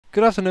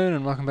Good afternoon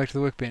and welcome back to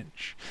the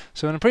workbench.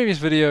 So in a previous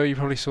video you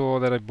probably saw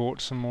that I bought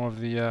some more of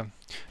the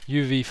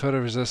UV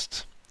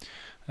photoresist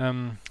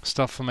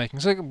stuff for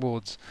making circuit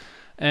boards,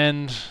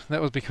 and that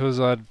was because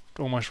I'd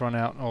almost run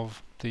out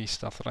of the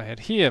stuff that I had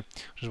here,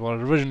 which is what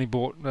I'd originally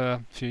bought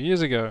a few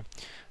years ago.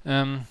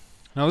 Now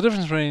the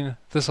difference between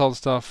this old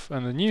stuff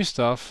and the new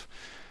stuff,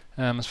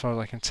 as far as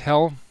I can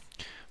tell,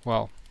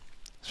 well,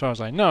 as far as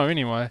I know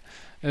anyway,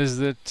 is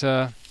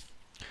that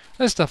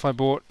this stuff I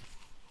bought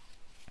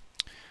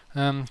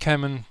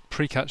came in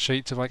pre-cut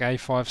sheets of like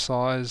A5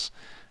 size,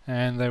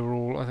 and they were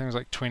all, I think it was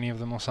like 20 of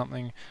them or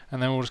something,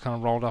 and they were all just kind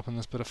of rolled up in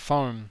this bit of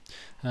foam.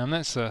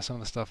 That's some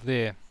of the stuff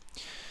there.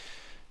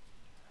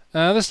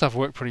 This stuff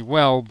worked pretty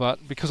well,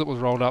 but because it was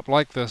rolled up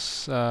like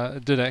this,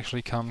 it did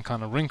actually come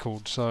kind of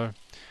wrinkled, so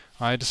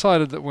I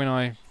decided that when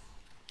I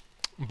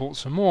bought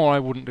some more I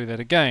wouldn't do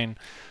that again.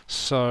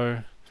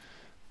 So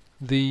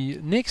the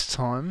next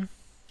time,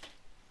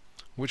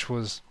 which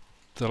was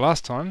the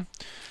last time,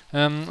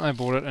 I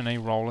bought it in a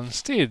roll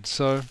instead,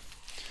 so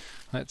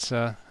that's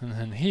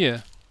in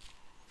here.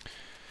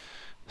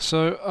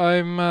 So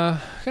I'm going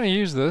to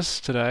use this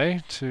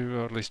today to,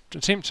 or at least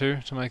attempt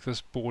to make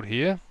this board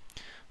here.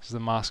 This is the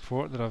mask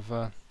for it that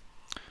I've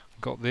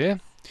got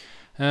there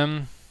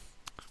on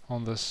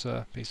this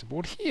piece of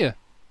board here,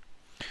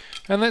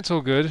 and that's all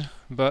good,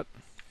 but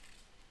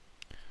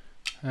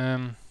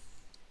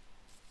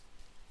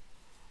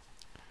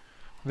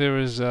there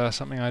is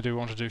something I do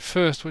want to do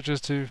first, which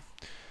is to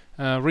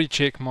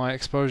recheck my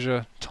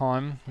exposure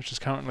time, which is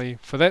currently,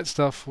 for that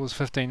stuff, was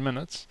 15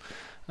 minutes.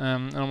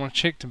 And I want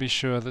to check to be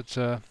sure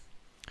that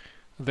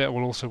that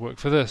will also work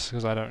for this,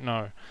 because I don't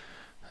know.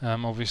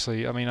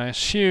 Obviously, I mean, I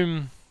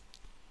assume,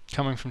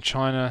 coming from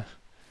China,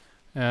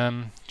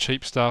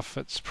 cheap stuff,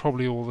 it's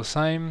probably all the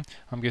same.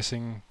 I'm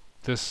guessing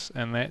this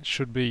and that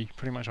should be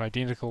pretty much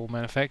identical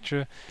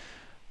manufacture.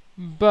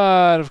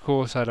 But, of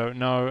course, I don't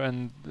know.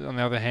 And on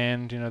the other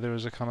hand, you know, there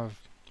is a kind of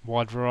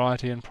wide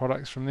variety in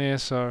products from there,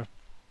 so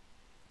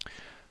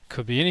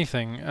could be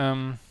anything.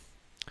 It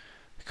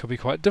could be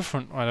quite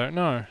different, I don't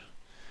know.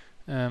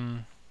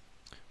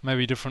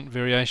 Maybe different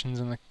variations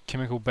in the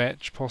chemical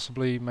batch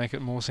possibly make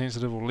it more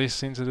sensitive or less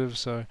sensitive,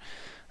 so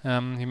the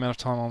amount of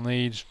time I'll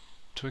need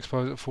to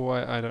expose it for,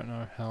 I don't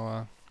know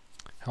how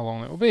long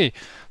that will be.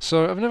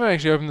 So I've never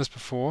actually opened this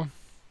before,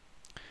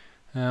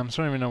 so I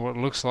don't even know what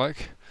it looks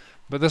like,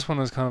 but this one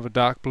is kind of a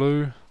dark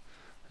blue.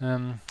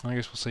 I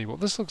guess we'll see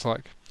what this looks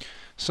like.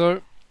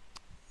 So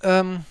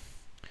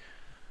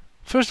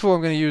first of all,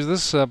 I'm going to use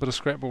this bit of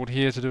scrapboard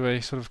here to do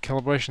a sort of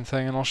calibration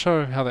thing, and I'll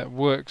show how that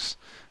works,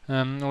 or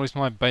at least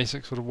my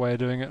basic sort of way of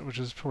doing it, which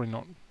is probably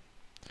not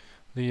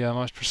the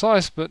most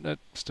precise, but it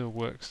still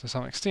works to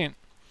some extent.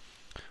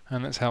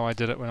 And that's how I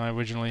did it when I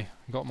originally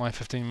got my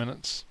 15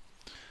 minutes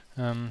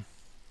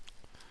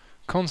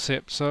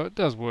concept, so it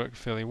does work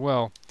fairly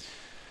well.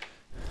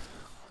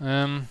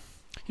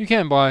 You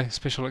can buy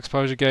special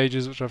exposure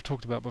gauges, which I've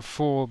talked about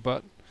before,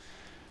 but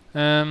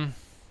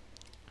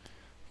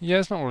yeah,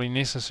 it's not really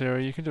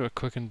necessary. You can do a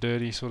quick and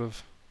dirty sort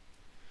of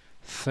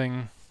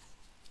thing,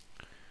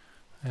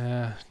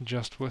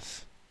 just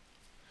with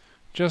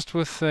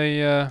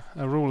a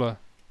ruler.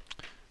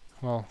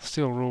 Well,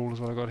 steel rule is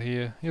what I got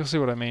here. You'll see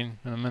what I mean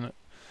in a minute.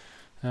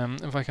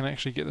 If I can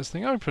actually get this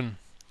thing open.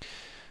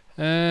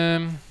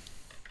 How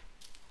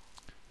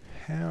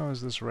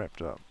is this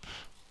wrapped up?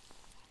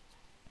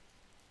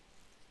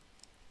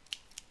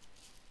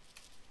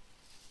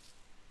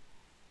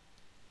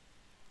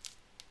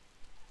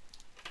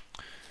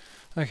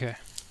 Okay.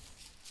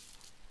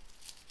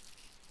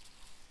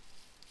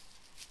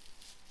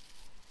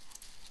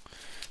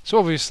 So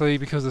obviously,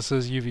 because this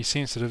is UV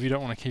sensitive, you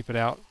don't want to keep it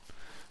out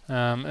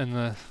in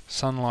the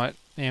sunlight,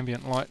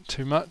 ambient light,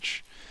 too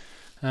much.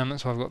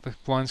 That's why I've got the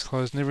blinds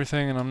closed and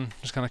everything, and I'm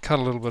just going to cut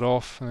a little bit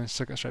off and then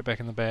stick it straight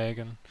back in the bag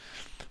and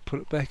put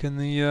it back in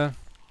the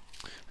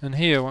in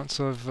here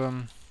once I've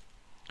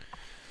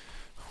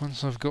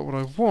got what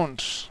I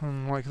want.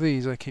 And like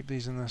these, I keep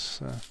these in this.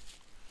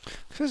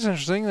 This is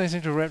interesting. They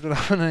seem to have wrapped it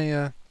up in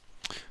a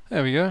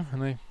there we go,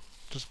 in a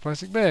just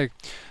plastic bag.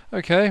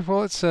 Okay,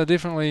 well it's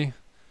definitely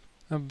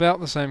about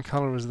the same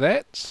colour as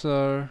that,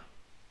 so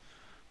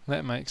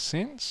that makes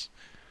sense.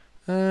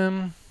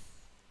 Where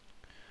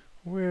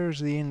is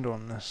the end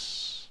on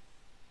this?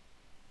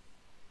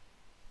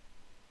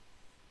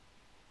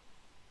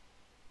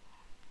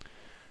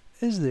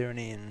 Is there an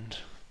end?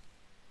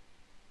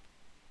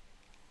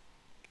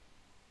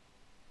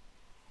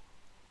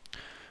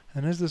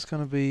 And is this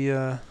going to be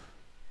how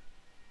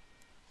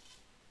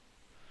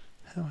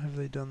have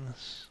they done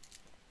this?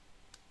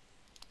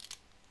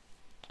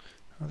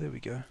 Oh, there we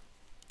go.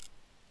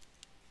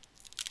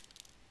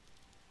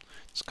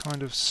 It's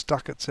kind of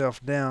stuck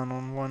itself down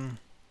on one,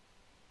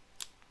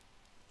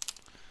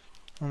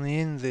 on the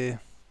end there.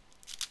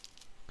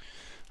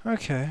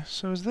 Okay,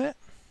 so is that?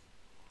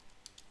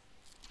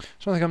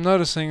 So one thing I'm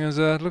noticing is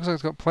it looks like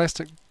it's got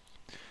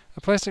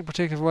a plastic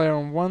protective layer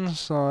on one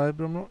side,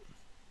 but I'm not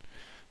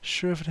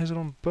sure if it has it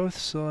on both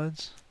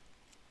sides.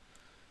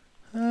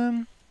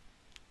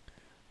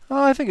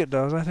 Oh, I think it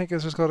does. I think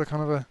it's just got a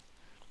kind of a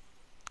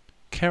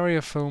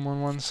carrier film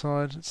on one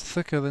side. It's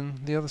thicker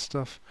than the other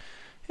stuff.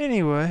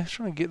 Anyway,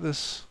 trying to get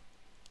this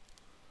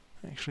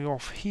actually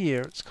off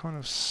here. It's kind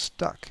of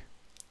stuck.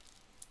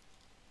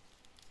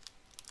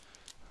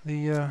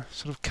 The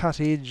sort of cut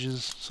edge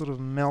is sort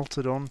of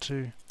melted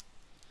onto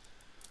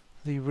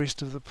the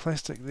rest of the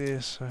plastic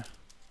there, so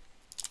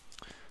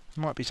it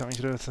might be something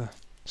to do with the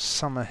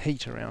summer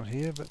heat around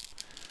here, but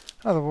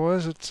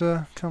otherwise it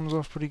comes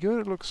off pretty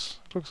good. It looks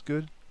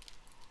good.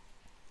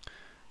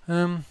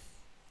 Yeah,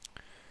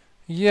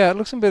 it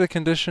looks in better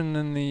condition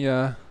than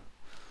the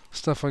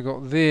stuff I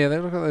got there. They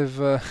look like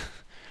they've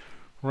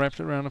wrapped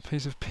it around a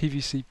piece of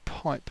PVC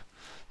pipe.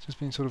 It's just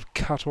been sort of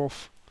cut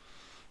off.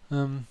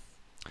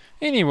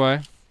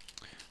 Anyway,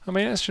 I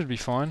mean, it should be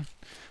fine.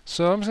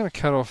 So I'm just going to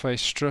cut off a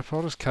strip.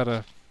 I'll just cut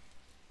a...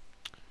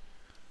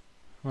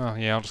 Well,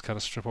 yeah, I'll just cut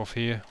a strip off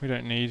here. We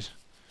don't need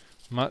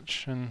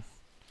much, and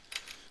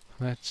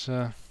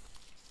that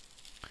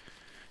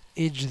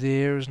edge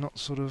there is not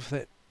sort of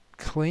that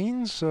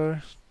clean, so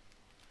it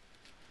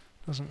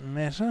doesn't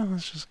matter.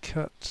 Let's just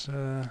cut...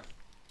 I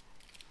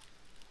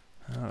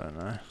don't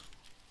know.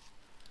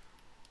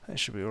 That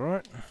should be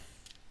alright.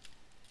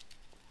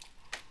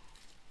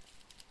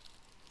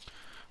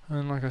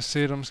 And like I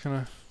said, I'm just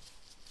going to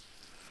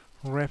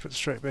wrap it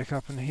straight back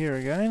up in here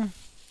again.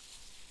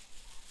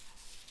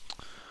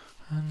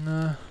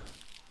 And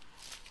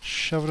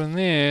shove it in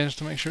there just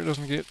to make sure it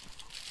doesn't get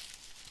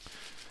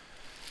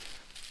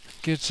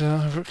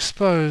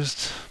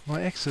overexposed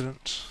by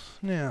accident.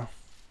 Now,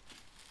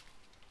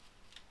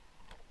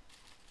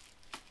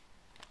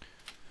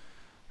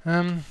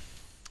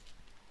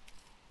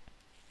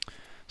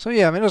 so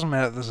yeah, I mean, it doesn't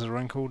matter that this is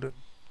wrinkled.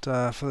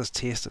 For this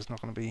test, it's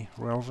not going to be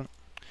relevant.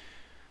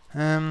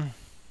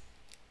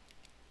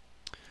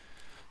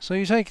 So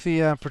you take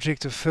the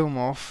protective film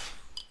off,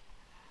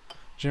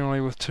 generally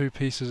with 2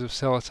 pieces of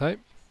sellotape.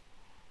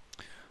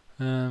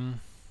 If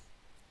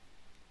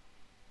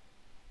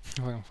I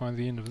can find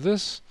the end of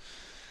this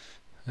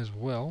as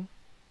well.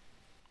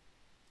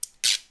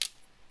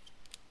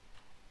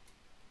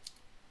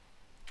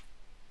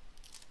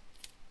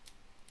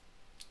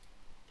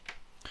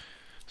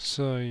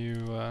 So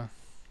you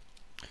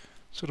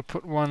sort of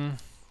put one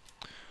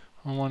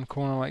on one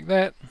corner like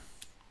that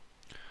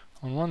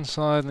on one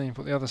side, and then you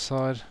put the other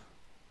side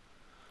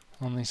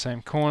on the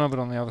same corner but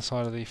on the other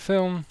side of the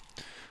film,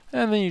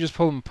 and then you just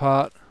pull them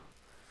apart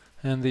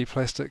and the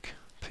plastic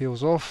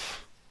peels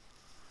off.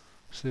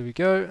 So there we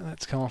go,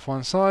 that's come off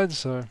one side,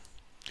 so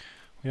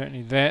we don't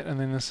need that. And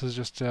then this is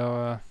just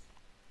our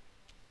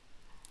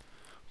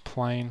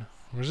plain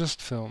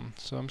resist film.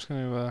 So I'm just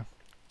going to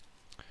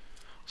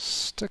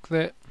stick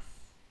that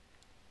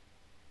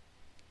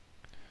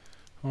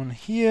on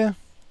here,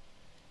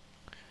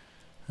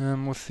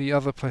 with the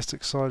other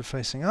plastic side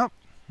facing up.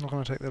 I'm not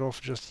going to take that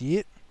off just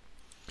yet.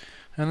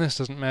 And this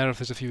doesn't matter if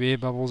there's a few air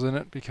bubbles in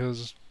it,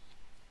 because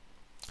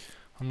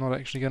I'm not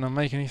actually going to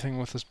make anything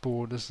with this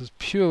board. This is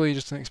purely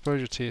just an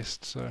exposure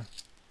test, so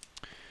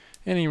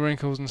any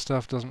wrinkles and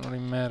stuff doesn't really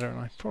matter. And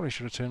I probably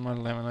should have turned my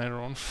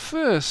laminator on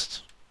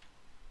first.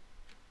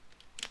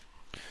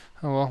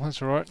 Oh well,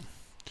 that's alright.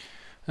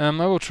 I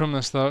will trim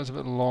this though, it's a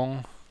bit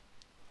long,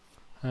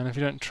 and if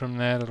you don't trim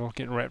that it'll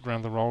get wrapped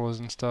around the rollers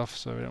and stuff,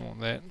 so we don't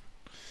want that.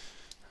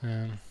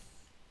 So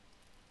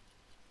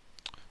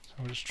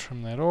I'll just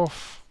trim that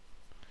off.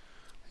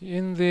 The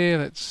end there,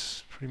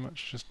 that's pretty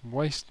much just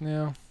waste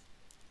now.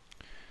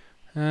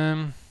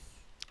 Trim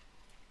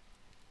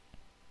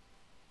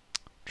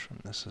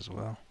this as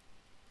well.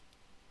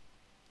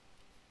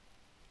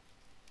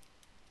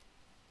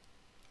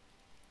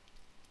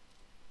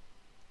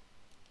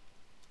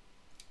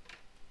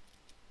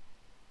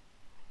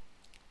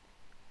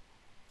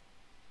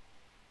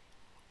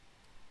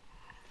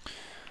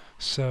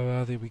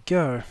 So there we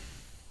go.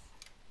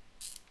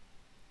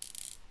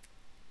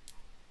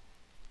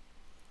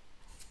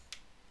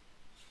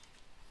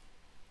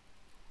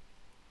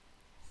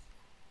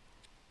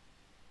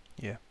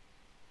 Yeah.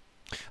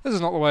 This is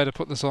not the way to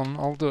put this on.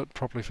 I'll do it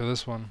properly for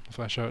this one if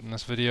I show it in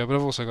this video, but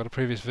I've also got a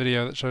previous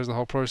video that shows the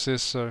whole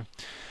process, so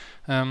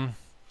you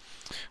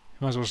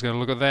might as well just go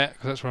look at that,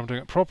 because that's where I'm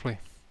doing it properly.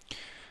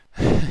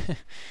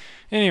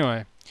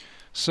 Anyway,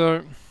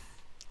 so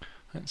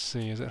let's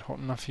see, is that hot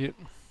enough yet?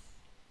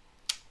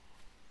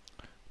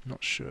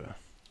 Not sure.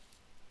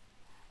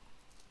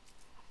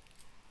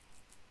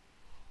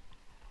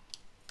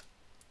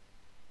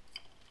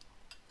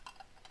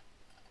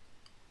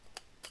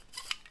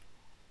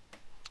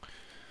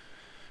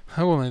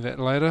 I will need that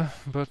later,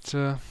 but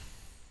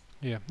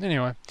yeah,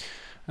 anyway.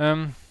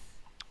 So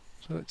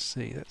let's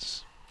see,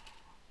 that's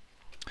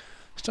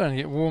starting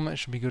to get warm. That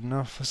should be good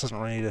enough. This doesn't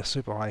really need a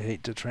super high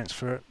heat to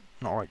transfer it,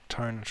 not like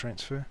tone to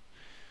transfer.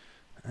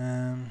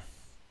 So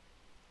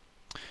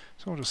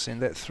I'll just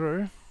send that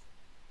through.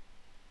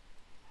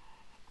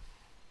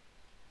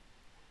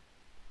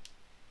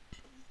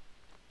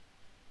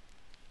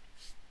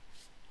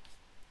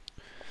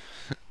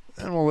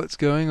 And while that's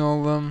going,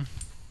 I'll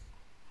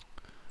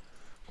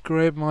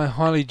grab my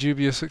highly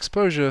dubious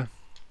exposure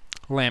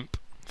lamp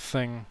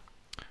thing,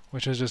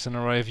 which is just an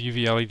array of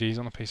UV LEDs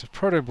on a piece of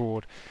proto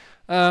board,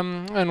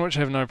 and which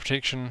have no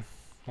protection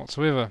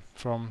whatsoever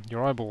from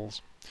your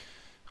eyeballs,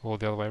 or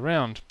the other way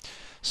around.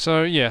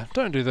 So yeah,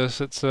 don't do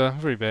this. It's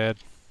very bad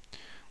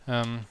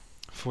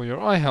for your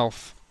eye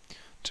health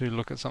to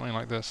look at something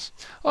like this.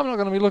 I'm not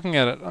going to be looking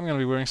at it. I'm going to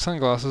be wearing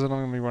sunglasses and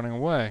I'm going to be running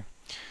away.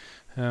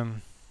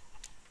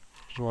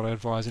 Which is what I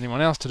advise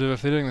anyone else to do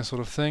if they're doing this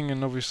sort of thing,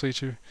 and obviously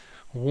to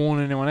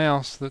warn anyone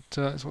else that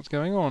that's what's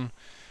going on.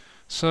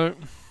 So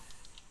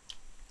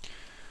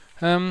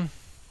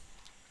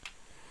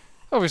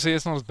obviously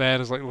it's not as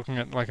bad as like looking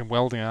at like a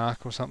welding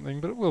arc or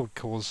something, but it will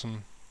cause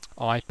some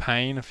eye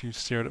pain if you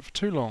stare at it for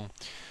too long.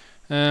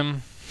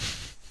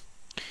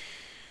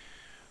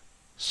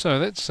 So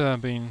that's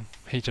been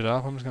heated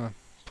up. I'm just going to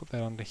put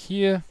that under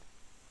here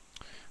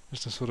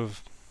just to sort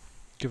of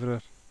give it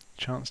a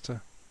chance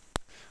to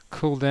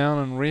cool down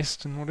and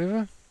rest and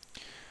whatever.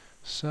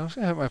 So I'm just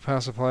going to have my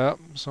power supply up.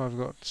 So I've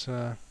got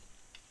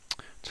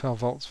 12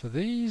 volts for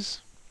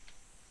these.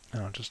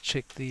 And I'll just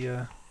check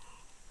the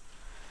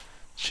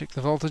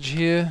voltage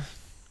here.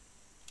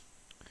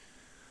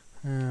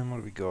 What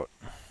have we got?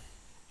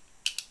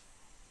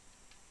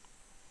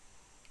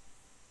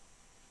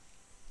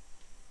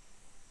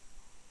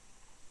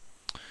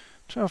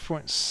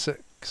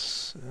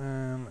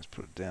 12.6, let's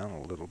put it down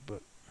a little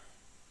bit.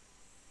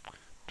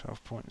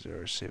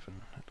 12.07,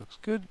 that looks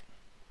good.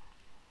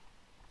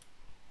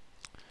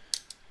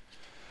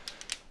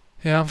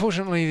 Yeah,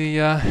 unfortunately the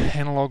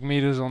analog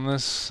meters on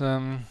this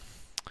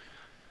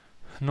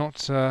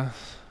not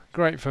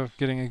great for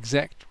getting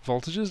exact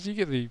voltages. You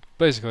get the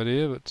basic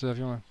idea, but if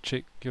you want to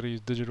check, you got to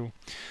use digital.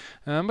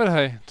 But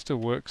hey, it still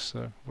works,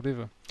 so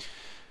whatever.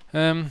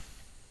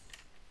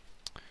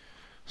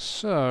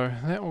 So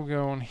that will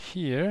go on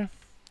here.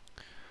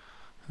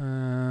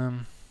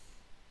 To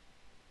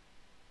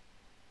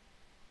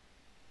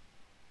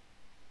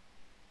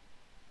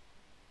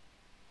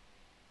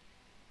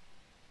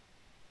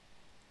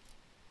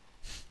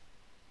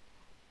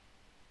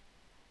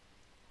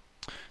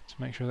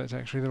make sure that's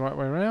actually the right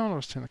way around,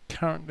 let's turn the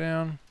current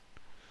down.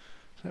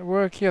 Does that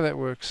work? Yeah, that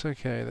works.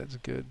 Okay, that's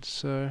good.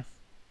 So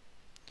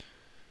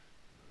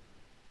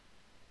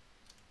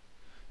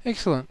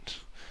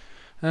excellent.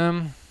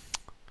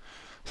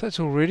 So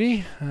that's all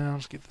ready. I'll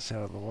just get this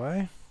out of the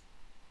way.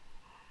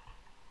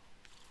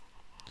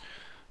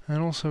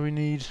 And also we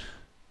need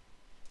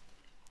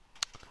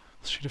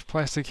a sheet of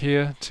plastic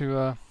here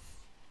to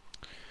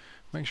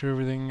make sure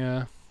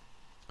everything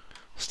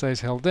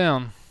stays held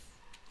down.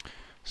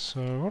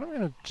 So what I'm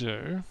going to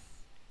do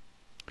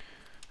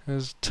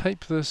is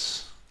tape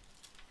this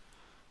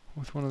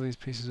with one of these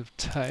pieces of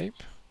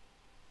tape.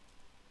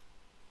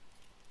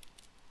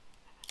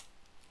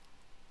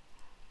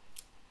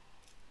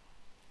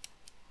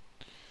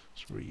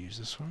 Reuse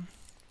this one.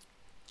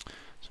 So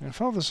I'm going to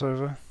fold this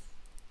over,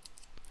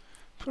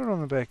 put it on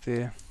the back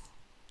there,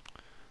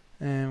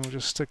 and we'll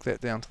just stick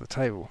that down to the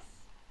table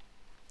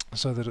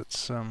so that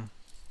it's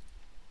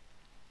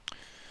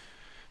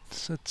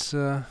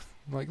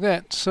like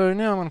that. So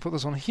now I'm going to put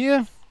this on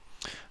here.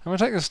 I'm going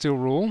to take the steel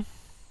rule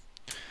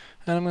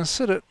and I'm going to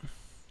sit it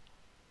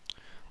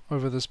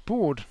over this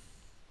board,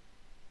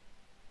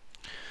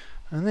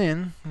 and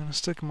then I'm going to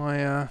stick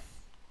my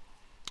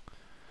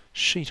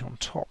sheet on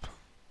top.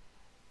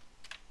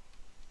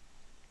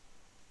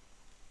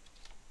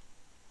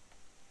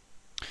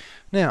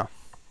 Now,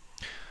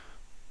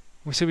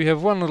 we see we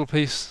have one little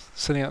piece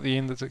sitting out the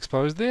end that's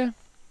exposed there.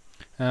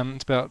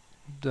 It's about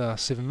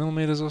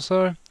 7mm or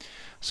so.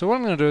 So what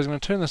I'm going to do is I'm going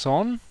to turn this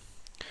on.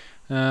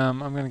 I'm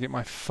going to get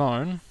my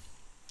phone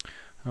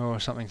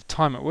or something to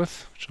time it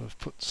with, which I've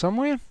put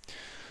somewhere.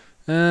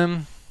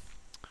 Yeah,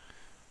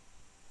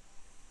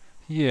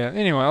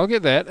 anyway, I'll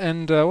get that,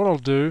 and what I'll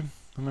do,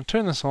 I'm going to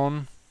turn this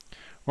on,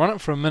 run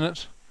it for a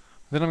minute,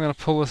 then I'm going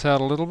to pull this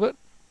out a little bit,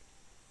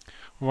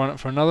 run it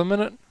for another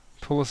minute,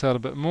 pull this out a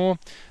bit more,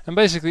 and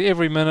basically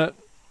every minute,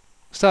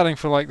 starting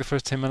for like the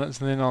first 10 minutes,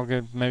 and then I'll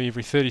go maybe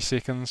every 30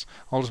 seconds,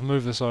 I'll just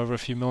move this over a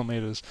few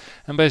millimeters,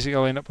 and basically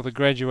I'll end up with a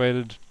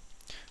graduated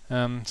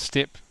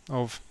step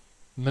of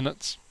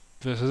minutes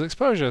versus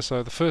exposure.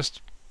 So the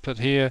first bit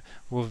here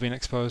will have been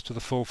exposed to the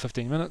full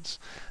 15 minutes,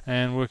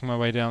 and working my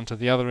way down to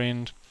the other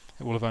end,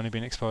 it will have only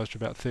been exposed to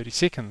about 30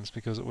 seconds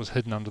because it was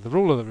hidden under the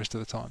ruler the rest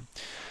of the time.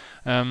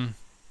 And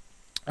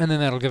then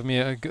that'll give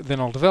me then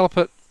I'll develop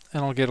it,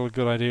 and I'll get a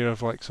good idea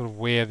of like sort of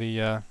where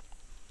the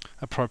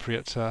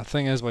appropriate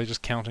thing is by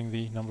just counting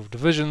the number of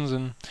divisions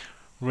and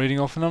reading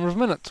off the number of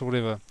minutes or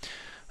whatever.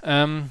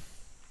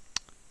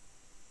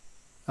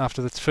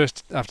 After the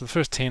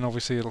first 10,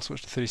 obviously it'll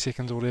switch to 30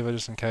 seconds or whatever,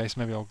 just in case.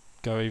 Maybe I'll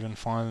go even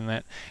finer than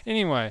that.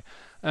 Anyway,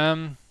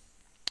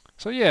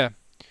 so yeah,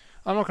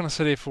 I'm not going to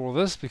sit here for all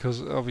this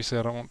because obviously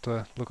I don't want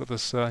to look at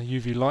this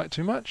UV light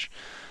too much.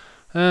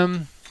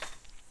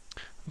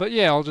 But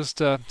yeah, I'll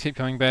just keep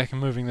coming back and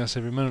moving this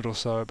every minute or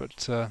so.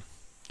 But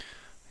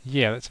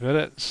yeah, that's about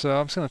it. So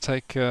I'm just going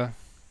to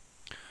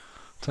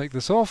take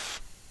this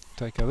off,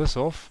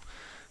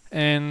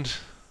 and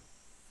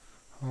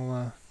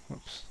I'll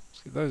whoops,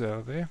 let's get those out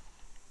of there.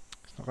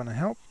 not going to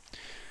help.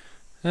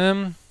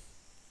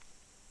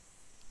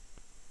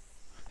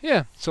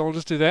 Yeah, so I'll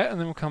just do that, and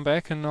then we'll come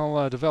back and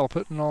I'll develop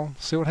it, and I'll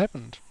see what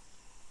happened.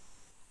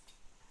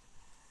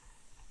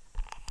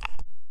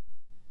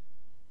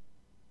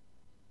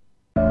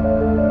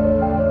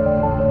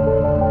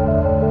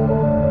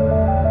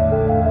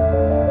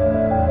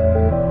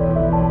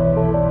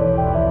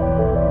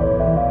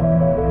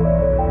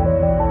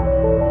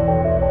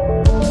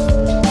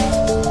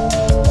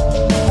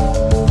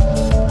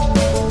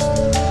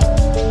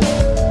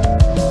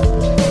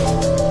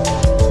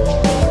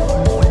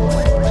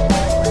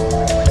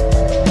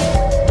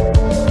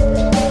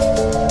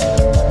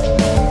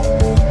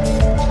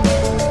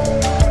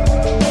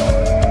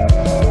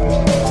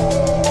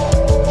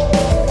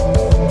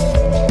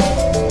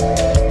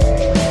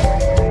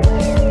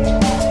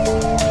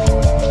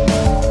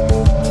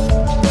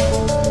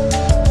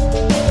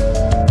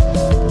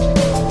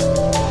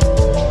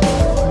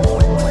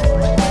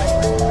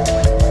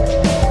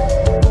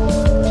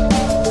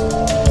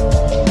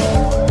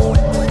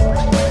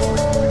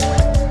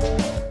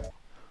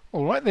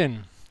 Alright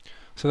then,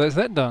 so that's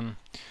that done.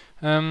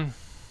 So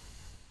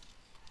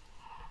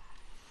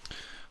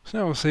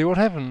now we'll see what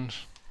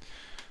happens.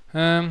 So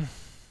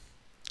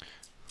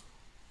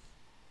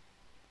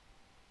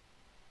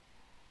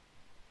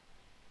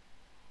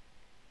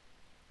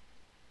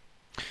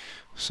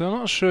I'm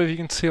not sure if you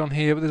can see on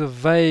here, but there's a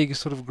vague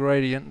sort of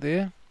gradient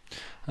there.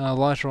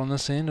 Lighter on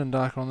this end and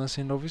darker on this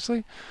end,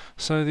 obviously.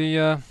 So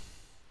the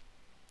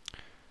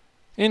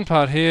end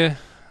part here,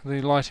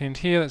 the light end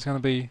here, that's going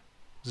to be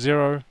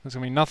 0. That's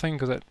going to be nothing,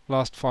 because that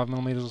last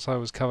 5mm or so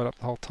was covered up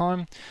the whole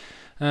time.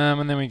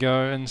 And then we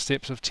go in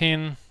steps of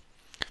 10.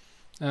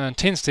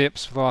 10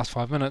 steps for the last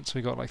 5 minutes.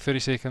 We got like 30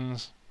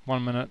 seconds,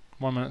 1 minute,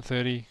 1 minute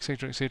 30,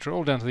 etc., etc.,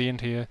 all down to the end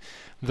here.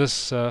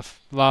 This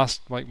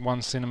last like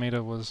 1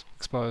 centimeter was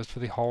exposed for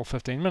the whole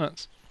 15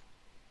 minutes.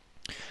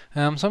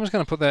 So I'm just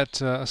going to put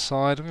that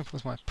aside. I'm going to put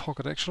this in my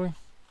pocket actually.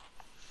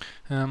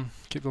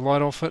 Keep the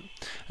light off it,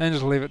 and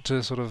just leave it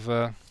to sort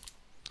of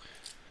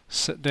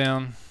sit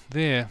down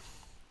there.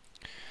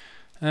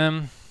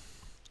 So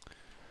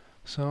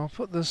I'll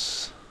put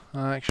this.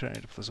 Actually, I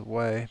need to put this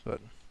away,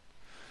 but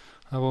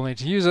I will need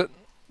to use it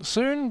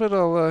soon. But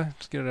I'll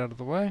just get it out of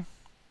the way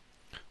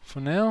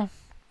for now,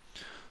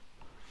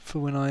 for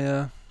when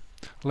I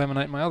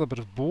laminate my other bit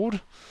of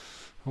board,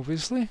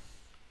 obviously.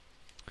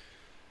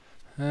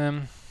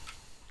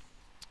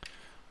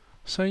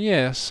 So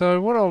yeah, so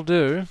what I'll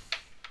do,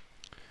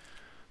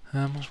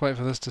 just wait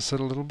for this to sit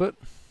a little bit,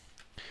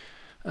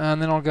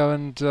 and then I'll go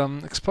and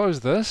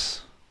expose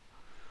this.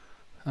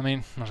 I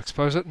mean, not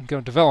expose it, go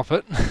and develop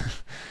it.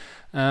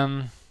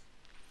 And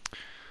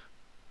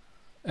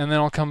then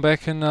I'll come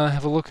back and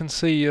have a look and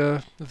see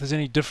if there's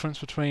any difference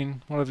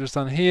between what I've just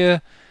done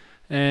here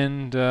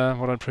and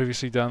what I'd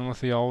previously done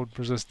with the old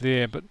resist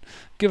there. But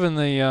given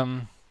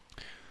the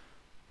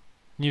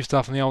new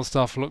stuff and the old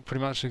stuff look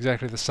pretty much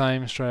exactly the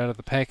same straight out of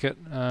the packet,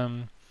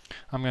 I'm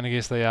going to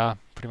guess they are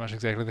pretty much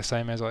exactly the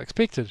same as I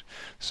expected.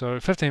 So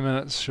 15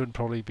 minutes should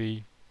probably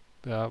be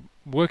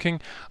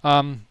working.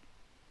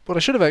 What I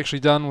should have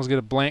actually done was get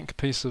a blank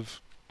piece of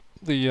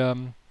the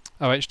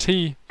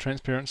OHT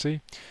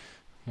transparency.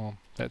 Well,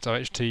 that's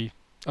OHT,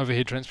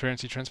 overhead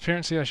transparency.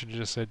 I should have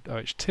just said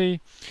OHT.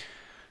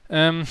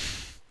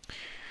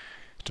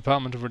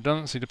 Department of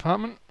Redundancy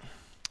Department.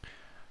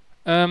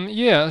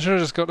 Yeah, I should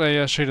have just got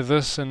a sheet of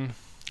this and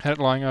had it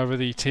lying over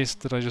the test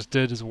that I just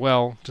did as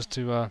well, just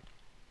to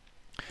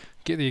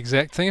get the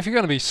exact thing. If you're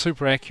going to be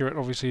super accurate,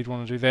 obviously you'd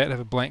want to do that, have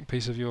a blank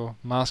piece of your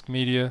mask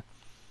media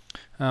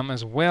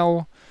as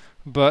well.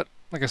 But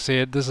like I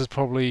said, this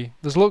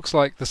looks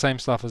like the same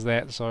stuff as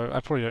that, so I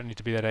probably don't need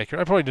to be that accurate.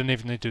 I probably didn't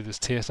even need to do this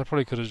test. I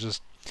probably could have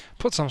just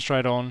put some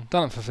straight on,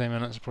 done it for 15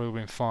 minutes, it probably would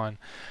have been fine.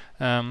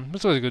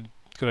 It's always a good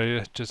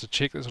idea just to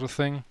check that sort of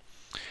thing.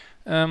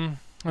 And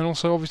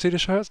also obviously to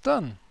show how it's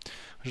done,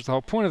 which is the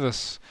whole point of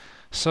this.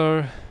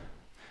 So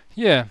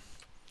yeah,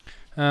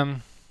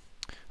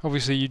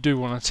 obviously you do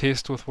want to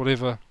test with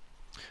whatever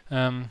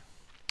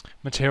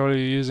material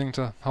you're using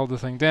to hold the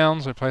thing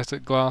down, so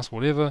plastic, glass,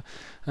 whatever.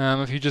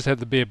 If you just had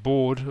the bare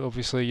board,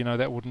 obviously, you know,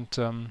 that wouldn't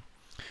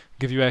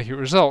give you accurate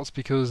results,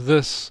 because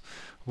this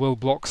will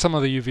block some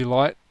of the UV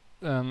light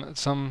at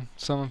some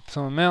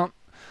amount,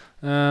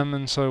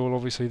 and so will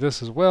obviously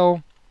this as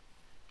well.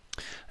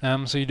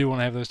 So you do want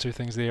to have those two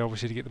things there,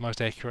 obviously, to get the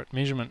most accurate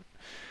measurement.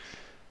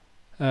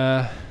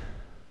 But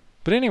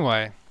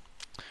anyway,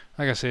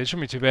 like I said, it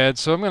shouldn't be too bad.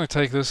 So I'm going to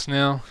take this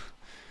now.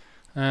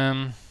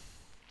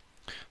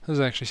 This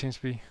actually seems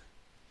to be,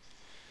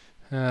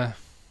 let's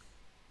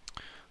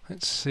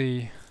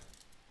see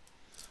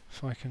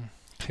if I can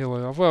peel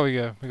it off. Well, we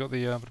go, we got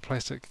the bit of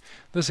plastic.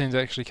 This end's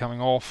actually coming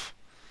off,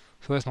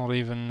 so that's not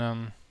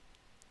even,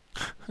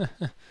 it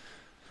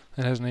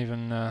hasn't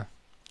even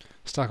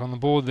stuck on the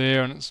board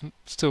there, and it's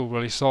still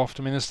really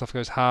soft. I mean, this stuff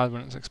goes hard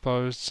when it's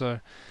exposed,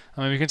 so,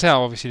 I mean, we can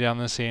tell obviously down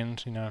this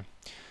end, you know,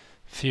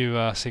 a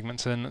few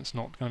segments in, it's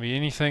not going to be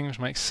anything, which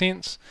makes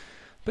sense.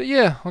 But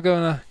yeah, I'll go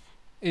and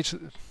etch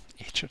it.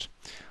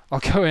 I'll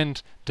go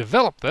and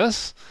develop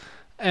this,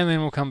 and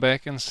then we'll come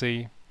back and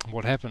see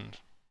what happened.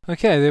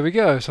 Okay, there we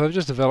go. So I've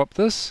just developed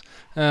this.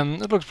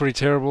 It looks pretty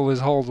terrible. There's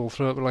holes all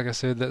through it, but like I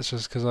said, that's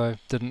just because I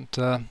didn't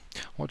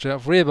watch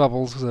out for air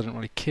bubbles, because I didn't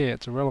really care.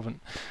 It's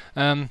irrelevant.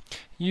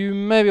 You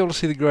may be able to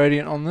see the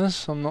gradient on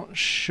this. I'm not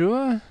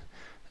sure.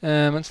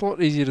 It's a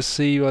lot easier to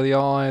see by the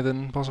eye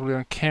than possibly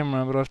on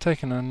camera, but I've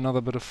taken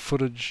another bit of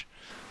footage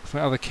with my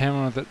other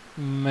camera that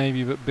may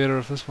be a bit better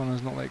if this one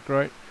is not that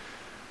great.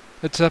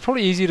 It's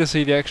probably easier to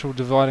see the actual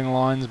dividing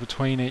lines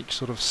between each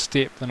sort of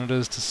step than it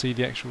is to see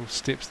the actual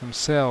steps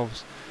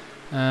themselves.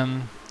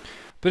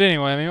 But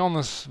anyway, I mean, on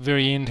this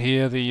very end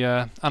here,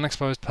 the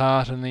unexposed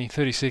part and the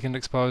 30-second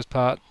exposed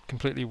part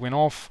completely went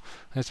off,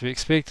 as to be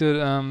expected.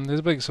 There's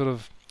a big sort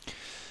of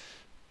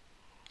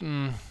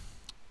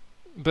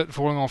bit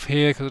falling off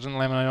here because it didn't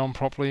laminate on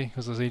properly,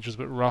 because this edge was a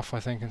bit rough, I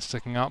think, and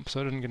sticking up,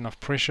 so it didn't get enough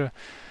pressure.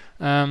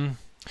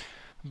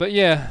 But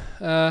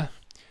yeah,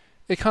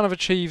 it kind of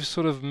achieves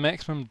sort of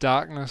maximum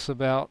darkness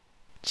about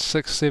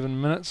 6-7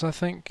 minutes, I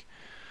think.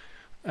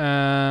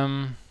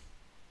 And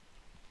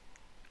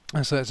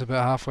so that's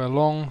about halfway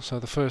along. So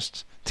the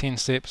first 10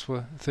 steps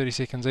were 30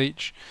 seconds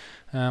each,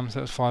 so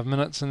that was 5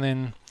 minutes, and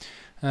then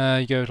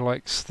you go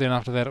to then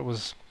after that it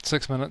was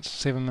 6 minutes,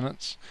 7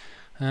 minutes,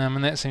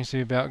 and that seems to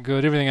be about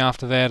good. Everything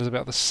after that is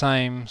about the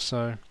same,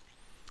 so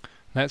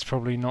that's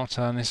probably not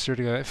necessary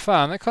to go that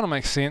far, and that kind of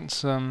makes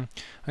sense. Like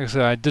I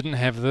said, I didn't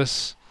have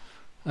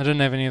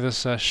any of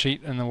this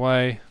sheet in the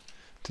way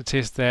to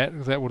test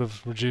that. That would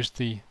have reduced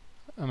the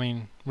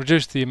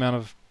amount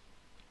of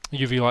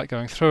UV light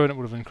going through it. It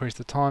would have increased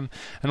the time,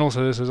 and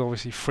also this is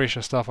obviously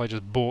fresher stuff I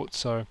just bought,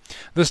 so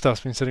this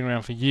stuff's been sitting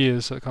around for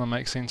years, so it kind of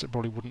makes sense it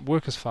probably wouldn't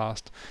work as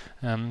fast.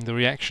 The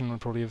reaction would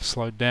probably have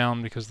slowed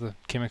down because the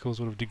chemicals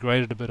would have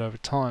degraded a bit over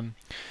time.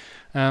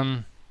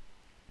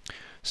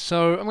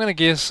 So I'm going to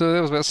guess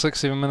that was about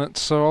 6-7 minutes,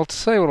 so I'll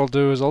say what I'll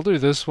do is I'll do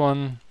this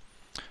one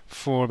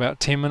for about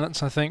 10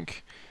 minutes, I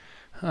think.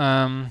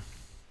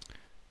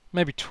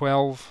 Maybe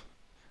 12.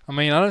 I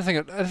mean, I don't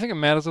think it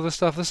matters with this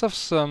stuff. This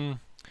stuff's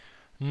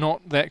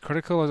not that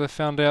critical, as I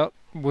found out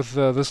with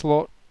this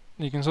lot.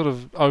 You can sort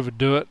of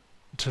overdo it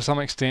to some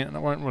extent and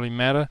it won't really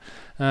matter.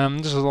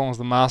 Just as long as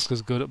the mask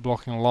is good at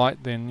blocking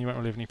light, then you won't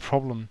really have any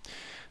problem.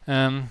 But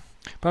I'm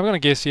going to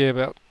guess, yeah,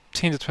 about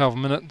 10 to 12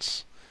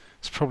 minutes.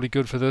 It's probably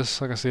good for this.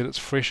 Like I said, it's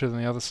fresher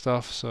than the other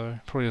stuff, so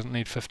probably doesn't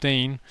need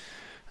 15.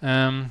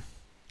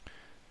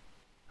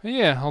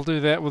 Yeah, I'll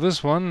do that with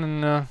this one,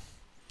 and I'll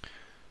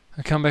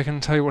come back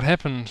and tell you what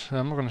happened.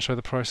 I'm not going to show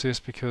the process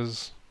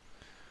because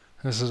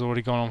this has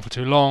already gone on for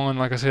too long, and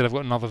like I said, I've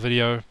got another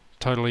video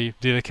totally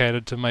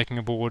dedicated to making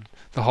a board,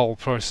 the whole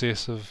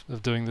process of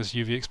doing this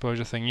UV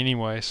exposure thing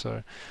anyway,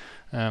 so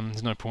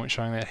there's no point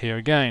showing that here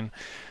again.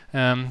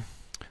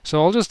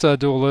 So I'll just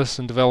do all this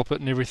and develop it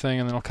and everything,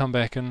 and then I'll come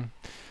back and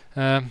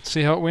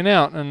see how it went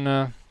out,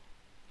 and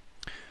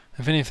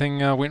if anything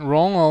went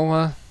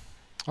wrong,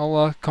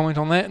 I'll comment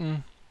on that,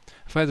 and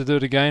if I had to do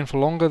it again for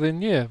longer,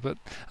 then yeah. But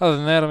other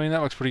than that, I mean,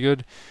 that looks pretty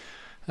good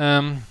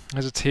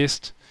as a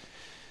test.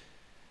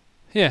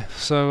 Yeah,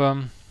 so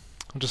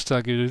I'll just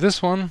go do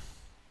this one,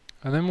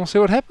 and then we'll see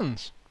what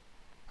happens.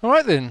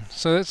 Alright then,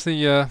 so that's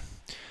the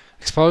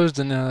exposed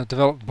and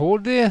developed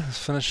board there,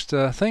 this finished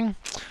thing.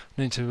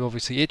 Need to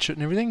obviously etch it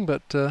and everything,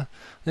 but there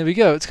we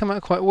go, it's come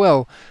out quite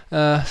well.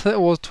 So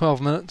that was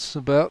 12 minutes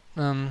about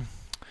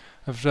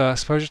of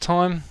exposure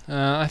time.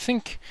 I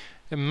think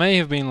it may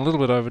have been a little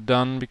bit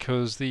overdone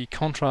because the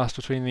contrast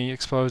between the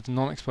exposed and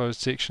non-exposed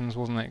sections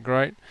wasn't that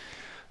great.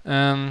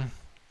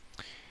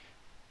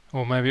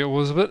 Or maybe it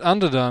was a bit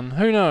underdone,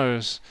 who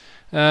knows.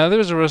 There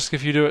is a risk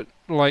if you do it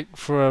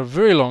for a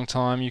very long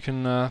time, you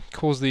can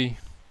cause the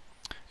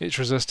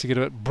etch-resist to get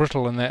a bit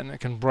brittle in that, and it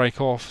can break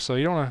off, so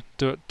you don't want to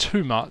do it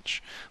too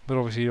much, but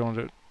obviously you don't want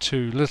to do it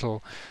too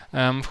little.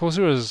 Of course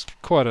there is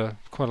quite a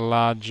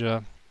large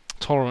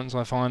tolerance,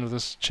 I find, with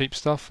this cheap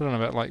stuff. I don't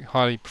know about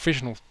highly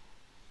professional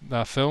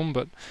film,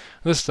 but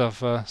this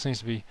stuff seems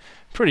to be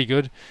pretty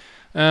good.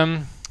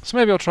 So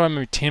maybe I'll try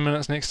maybe 10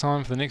 minutes next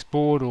time for the next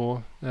board,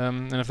 or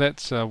and if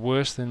that's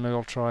worse, then maybe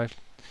I'll try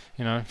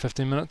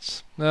 15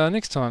 minutes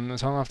next time, the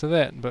time after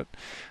that. But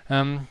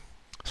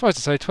suffice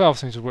to say, 12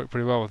 seems to work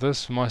pretty well with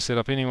this for my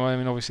setup anyway. I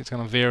mean, obviously it's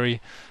going to vary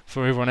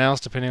for everyone else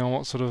depending on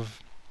what sort of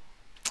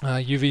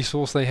UV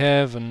source they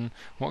have and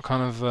what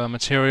kind of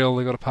material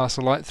they've got to pass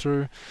the light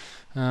through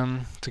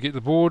to get to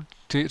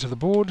the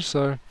board.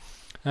 So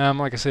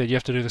like I said, you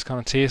have to do this kind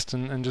of test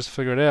and just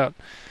figure it out.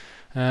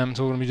 It's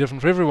all going to be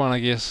different for everyone, I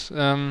guess.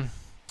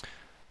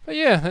 But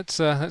yeah,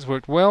 that's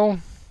worked well.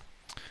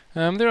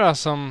 There are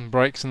some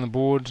breaks in the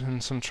board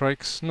and some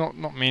trachs,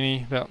 not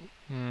many, about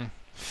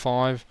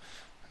 5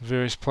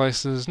 various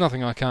places.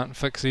 Nothing I can't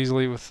fix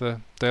easily with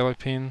the Dalo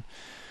pen,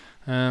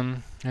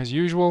 as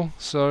usual.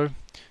 So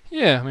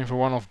yeah, I mean, for a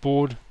one-off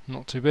board,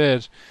 not too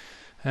bad.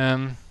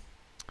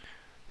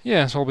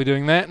 Yeah, so I'll be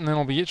doing that, and then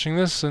I'll be etching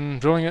this and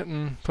drilling it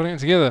and putting it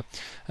together.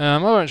 I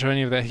won't show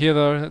any of that here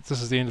though.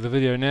 This is the end of the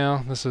video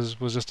now. This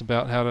was just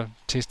about how to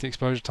test the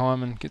exposure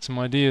time and get some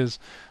ideas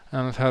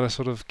of how to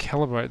sort of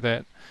calibrate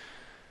that.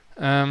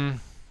 But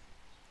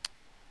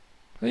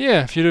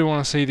yeah, if you do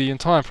want to see the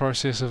entire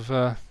process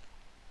of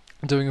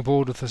doing a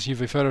board with this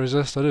UV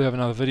photoresist, I do have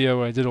another video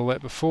where I did all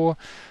that before,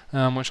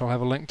 which I'll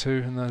have a link to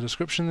in the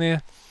description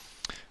there.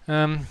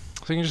 So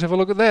you can just have a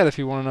look at that if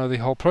you want to know the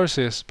whole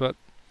process. But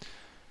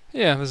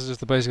yeah, this is just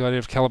the basic idea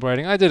of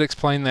calibrating. I did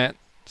explain that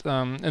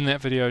in that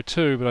video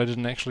too, but I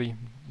didn't actually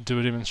do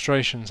a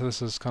demonstration, so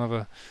this is kind of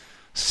a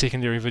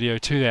secondary video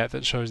to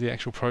that shows the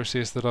actual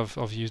process that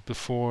I've used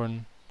before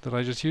and that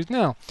I just used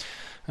now.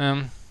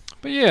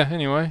 But yeah,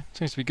 anyway,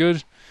 seems to be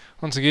good.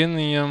 Once again,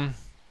 the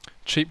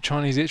cheap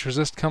Chinese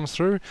etch-resist comes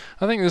through.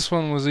 I think this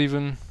one was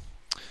even,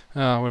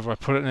 wherever I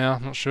put it now,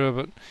 I'm not sure,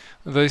 but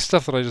the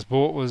stuff that I just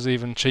bought was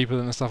even cheaper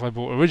than the stuff I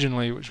bought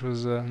originally, which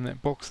was in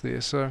that box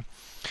there. So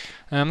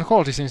the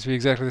quality seems to be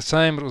exactly the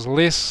same, but it was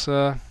less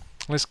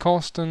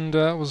cost, and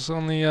it was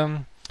on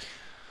the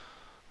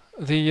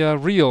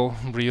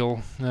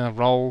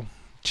roll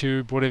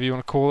tube, whatever you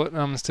want to call it,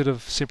 instead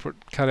of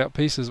separate cut-out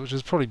pieces, which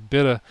is probably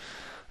better.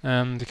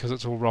 Because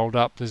it's all rolled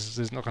up,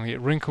 there's not going to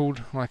get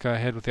wrinkled like I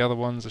had with the other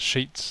ones. The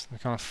sheets, they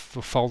kind of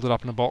were folded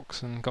up in a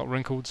box and got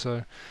wrinkled,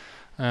 so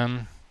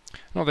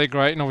not that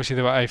great. And obviously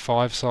they were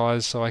A5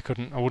 size, so I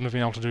wouldn't have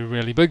been able to do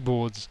really big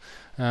boards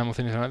with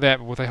anything like that.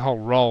 But with a whole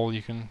roll,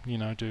 you can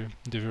do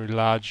very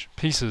large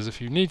pieces if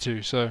you need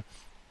to. So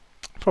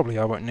probably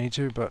I won't need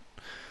to, but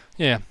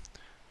yeah.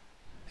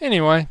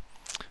 Anyway,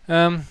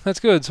 that's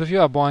good. So if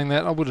you are buying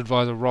that, I would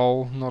advise a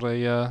roll,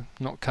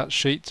 not cut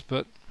sheets.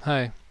 But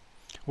hey,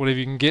 whatever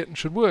you can get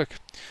should work.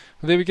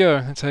 Well, there we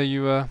go. That's how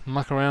you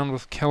muck around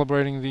with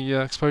calibrating the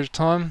exposure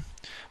time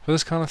for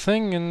this kind of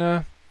thing,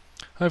 and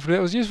hopefully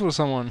that was useful to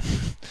someone.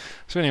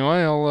 So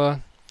anyway,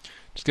 I'll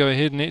just go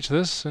ahead and etch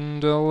this,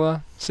 and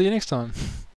I'll see you next time.